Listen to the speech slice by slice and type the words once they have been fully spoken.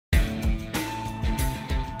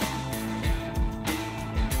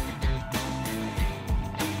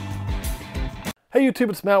Hey YouTube,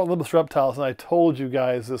 it's Matt with Olympus Reptiles, and I told you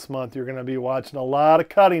guys this month you're going to be watching a lot of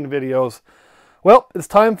cutting videos. Well, it's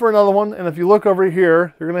time for another one, and if you look over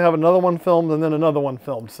here, you're going to have another one filmed and then another one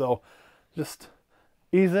filmed. So just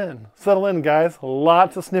ease in, settle in, guys.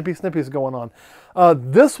 Lots of snippies going on.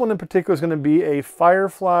 This one in particular is going to be a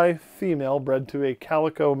Firefly female bred to a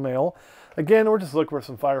calico male. Again, we're just looking for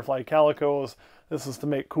some Firefly calicos. This is to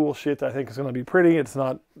make cool shit that I think is going to be pretty. It's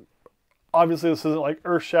not, obviously this isn't like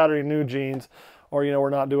earth-shattering new genes, or, you know, we're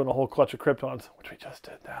not doing a whole clutch of Kryptons, which we just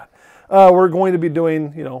did that. We're going to be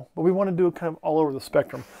doing, you know, but we want to do it kind of all over the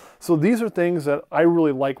spectrum. So these are things that I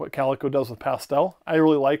really like what calico does with pastel. I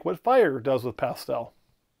really like what fire does with pastel.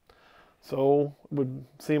 So it would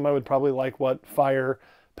seem I would probably like what fire,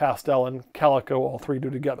 pastel, and calico all three do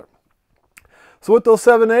together. So with those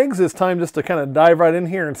 7 eggs, it's time just to kind of dive right in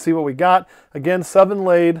here and see what we got. Again, 7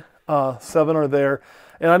 laid, 7 are there.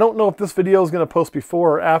 And I don't know if this video is going to post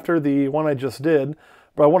before or after the one I just did,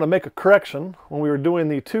 but I want to make a correction. When we were doing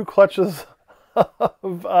the 2 clutches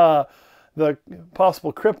of the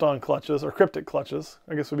possible Krypton clutches, or cryptic clutches,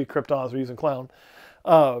 I guess it would be Kryptons, we're using clown,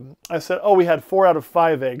 I said, oh, we had 4 out of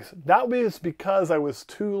 5 eggs. That was because I was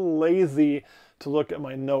too lazy to look at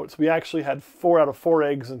my notes. We actually had 4 out of 4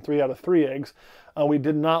 eggs and 3 out of 3 eggs. We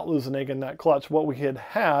did not lose an egg in that clutch. What we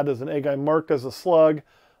had is an egg I marked as a slug,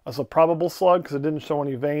 as a probable slug, because it didn't show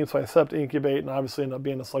any veins, so I set to incubate, and obviously ended up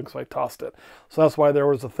being a slug, so I tossed it. So that's why there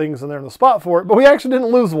was the things in there in the spot for it, but we actually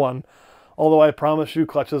didn't lose one. Although I promise you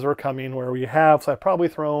clutches are coming where we have, so I've probably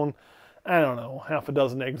thrown, I don't know, half a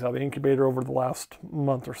dozen eggs out of the incubator over the last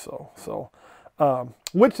month or so. So,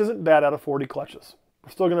 which isn't bad out of 40 clutches. We're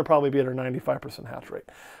still going to probably be at our 95% hatch rate.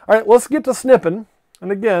 All right, let's get to snipping.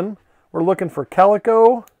 And again, we're looking for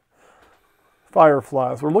calico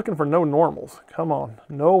fireflies. We're looking for no normals. Come on,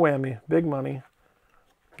 no whammy, big money.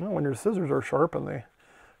 Well, when your scissors are sharp and they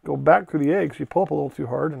go back through the eggs, you pull up a little too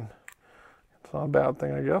hard, and it's not a bad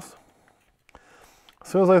thing, I guess. As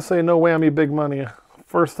soon as I say no whammy, big money,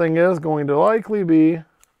 first thing is going to likely be,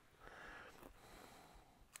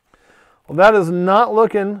 well, that is not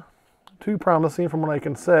looking too promising from what I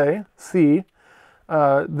can see.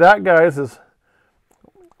 That, guys, is,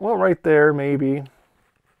 well, right there, maybe.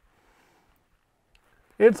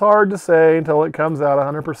 It's hard to say until it comes out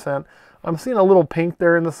 100%. I'm seeing a little pink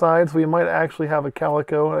there in the side, so we might actually have a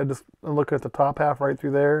calico. I just look at the top half right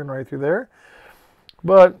through there and right through there.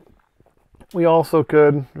 But we also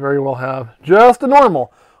could very well have just a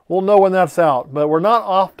normal. We'll know when that's out, but we're not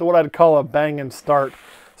off to what I'd call a banging start.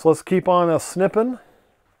 So let's keep on snipping.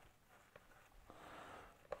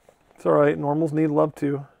 It's all right, normals need love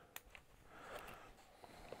too.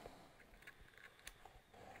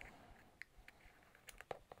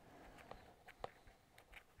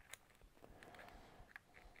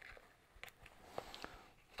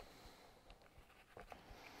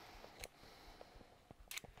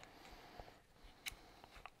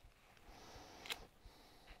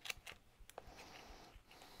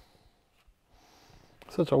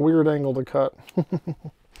 Such a weird angle to cut.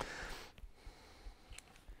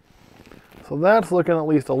 So that's looking at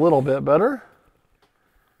least a little bit better.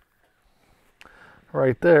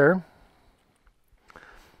 Right there.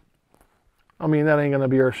 I mean, that ain't going to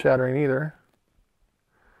be earth-shattering either.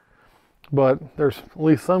 But there's at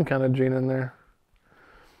least some kind of gene in there.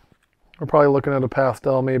 We're probably looking at a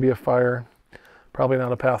pastel, maybe a fire. Probably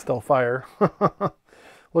not a pastel fire.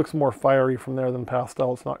 Looks more fiery from there than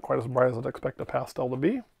pastel. It's not quite as bright as I'd expect a pastel to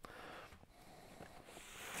be.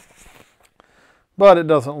 But it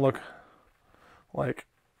doesn't look like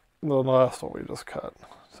the last one we just cut.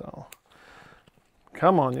 So,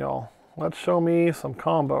 come on, y'all. Let's show me some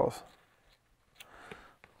combos.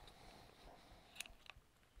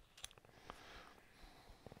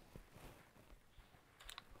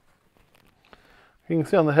 You can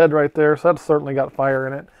see on the head right there, so that's certainly got fire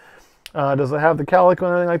in it. Does it have the calico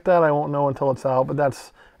and anything like that? I won't know until it's out, but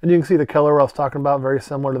that's, and you can see the color I was talking about, very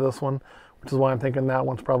similar to this one, which is why I'm thinking that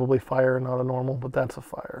one's probably fire and not a normal, but that's a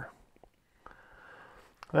fire.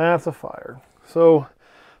 That's a fire. So,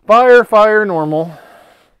 fire, normal.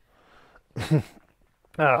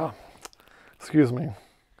 Excuse me.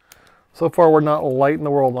 So far, we're not lighting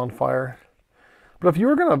the world on fire. But if you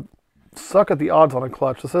were going to suck at the odds on a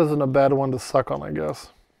clutch, this isn't a bad one to suck on, I guess.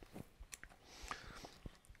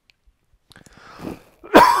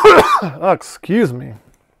 Oh, excuse me.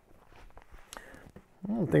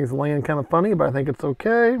 Things laying kind of funny, but I think it's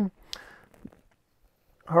okay.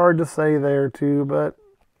 Hard to say there too, but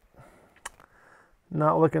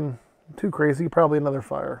not looking too crazy. Probably another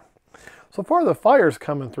fire. So far the fire's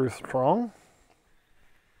coming through strong.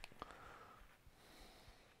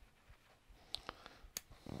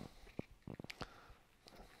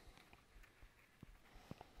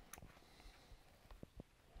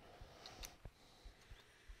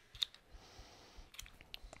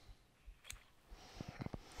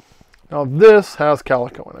 Now this has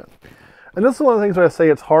calico in it. And this is one of the things where I say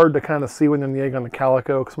it's hard to kind of see when they're in the egg on the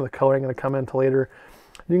calico, because some of the coloring going to come into later.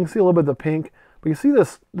 You can see a little bit of the pink, but you see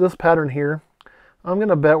this pattern here. I'm going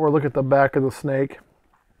to bet we're looking at the back of the snake,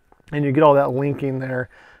 and you get all that linking there,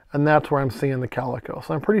 and that's where I'm seeing the calico.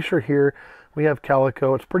 So I'm pretty sure here we have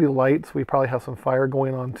calico. It's pretty light, so we probably have some fire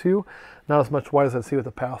going on too. Not as much white as I see with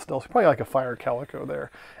the pastels. Probably like a fire calico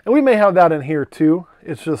there. And we may have that in here too.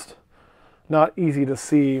 It's just not easy to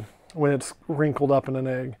see when it's wrinkled up in an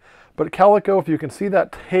egg. But calico, if you can see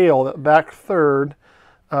that tail, that back third,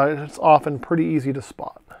 it's often pretty easy to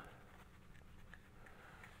spot.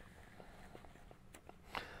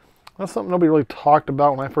 That's something nobody really talked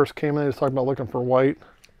about when I first came in. They just talked about looking for white.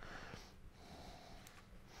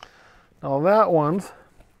 Now that one's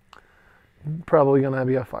probably going to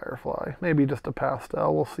be a firefly. Maybe just a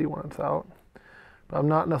pastel. We'll see when it's out. But I'm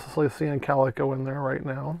not necessarily seeing calico in there right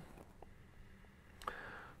now.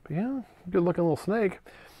 But yeah, good looking little snake.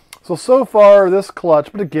 So far this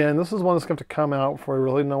clutch, but again, this is one that's going to come out before we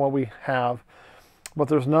really know what we have. But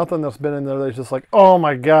there's nothing that's been in there that's just like, oh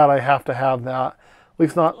my God, I have to have that. At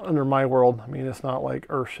least not under my world. I mean, it's not like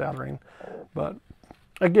earth shattering. But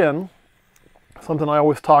again, something I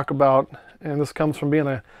always talk about, and this comes from being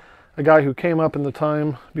a guy who came up in the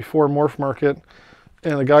time before Morph Market,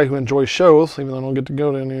 and a guy who enjoys shows, even though I don't get to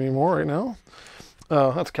go to any anymore right now.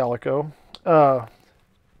 That's calico.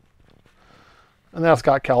 And that's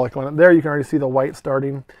got calico in it. There you can already see the white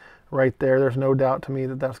starting right there. There's no doubt to me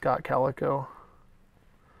that that's got calico.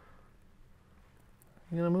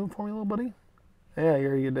 You gonna move for me, little buddy? Yeah,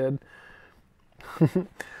 here you did.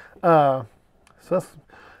 So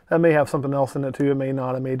that may have something else in it too. It may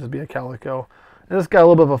not. It may just be a calico. And it's got a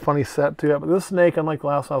little bit of a funny set to it. But this snake, unlike the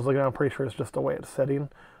last one I was looking at, I'm pretty sure it's just the way it's setting.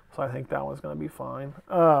 So I think that one's going to be fine.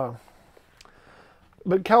 But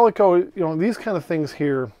calico, you know, these kind of things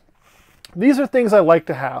here, these are things I like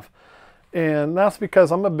to have. And that's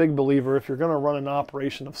because I'm a big believer if you're going to run an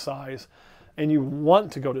operation of size and you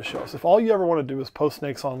want to go to shows, if all you ever want to do is post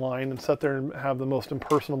snakes online and sit there and have the most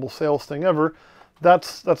impersonable sales thing ever,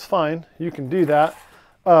 that's fine. You can do that.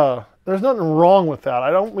 There's nothing wrong with that.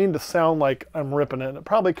 I don't mean to sound like I'm ripping it. It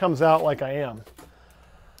probably comes out like I am.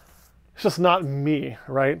 It's just not me,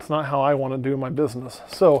 right? It's not how I want to do my business.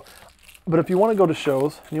 So, but if you want to go to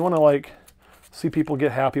shows and you want to like see people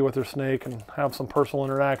get happy with their snake and have some personal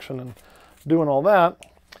interaction and doing all that,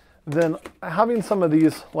 then having some of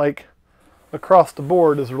these like across the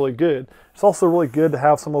board is really good. It's also really good to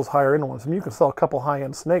have some of those higher end ones. I mean, you can sell a couple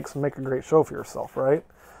high-end snakes and make a great show for yourself, right?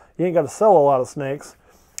 You ain't got to sell a lot of snakes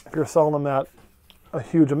if you're selling them at a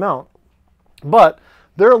huge amount. But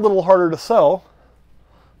they're a little harder to sell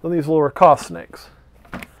than these lower cost snakes.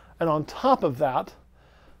 And on top of that,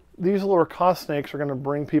 these lower cost snakes are going to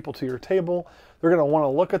bring people to your table. They're going to want to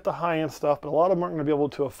look at the high-end stuff, but a lot of them aren't going to be able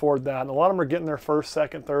to afford that. And a lot of them are getting their first,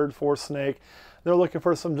 second, third, fourth snake. They're looking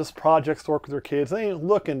for some just projects to work with their kids. They ain't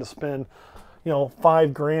looking to spend, you know,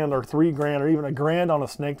 $5 grand or $3 grand or even $1 grand on a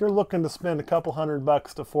snake. They're looking to spend a couple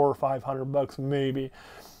 $100 to $400 or $500 maybe.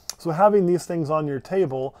 So having these things on your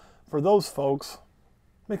table for those folks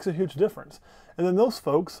makes a huge difference. And then those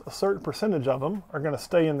folks, a certain percentage of them, are going to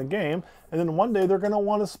stay in the game. And then one day they're going to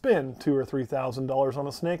want to spend $2,000 or $3,000 on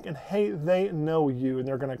a snake. And hey, they know you and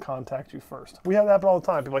they're going to contact you first. We have that happen all the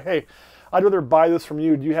time. People are like, hey, I'd rather buy this from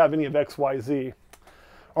you. Do you have any of XYZ?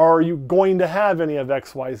 Or are you going to have any of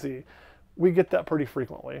XYZ? We get that pretty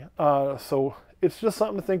frequently. So it's just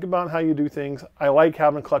something to think about how you do things. I like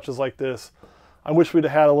having clutches like this. I wish we'd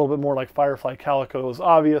have had a little bit more like Firefly Calico. It was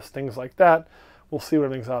obvious, things like that. We'll see what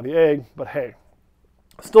everything's out of the egg. But hey,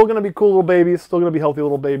 still going to be cool little babies. Still going to be healthy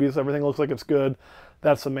little babies. Everything looks like it's good.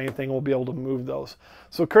 That's the main thing. We'll be able to move those.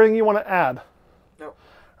 So, Kurt, you want to add? No. All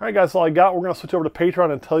right, guys, that's all I got. We're going to switch over to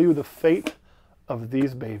Patreon and tell you the fate of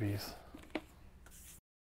these babies.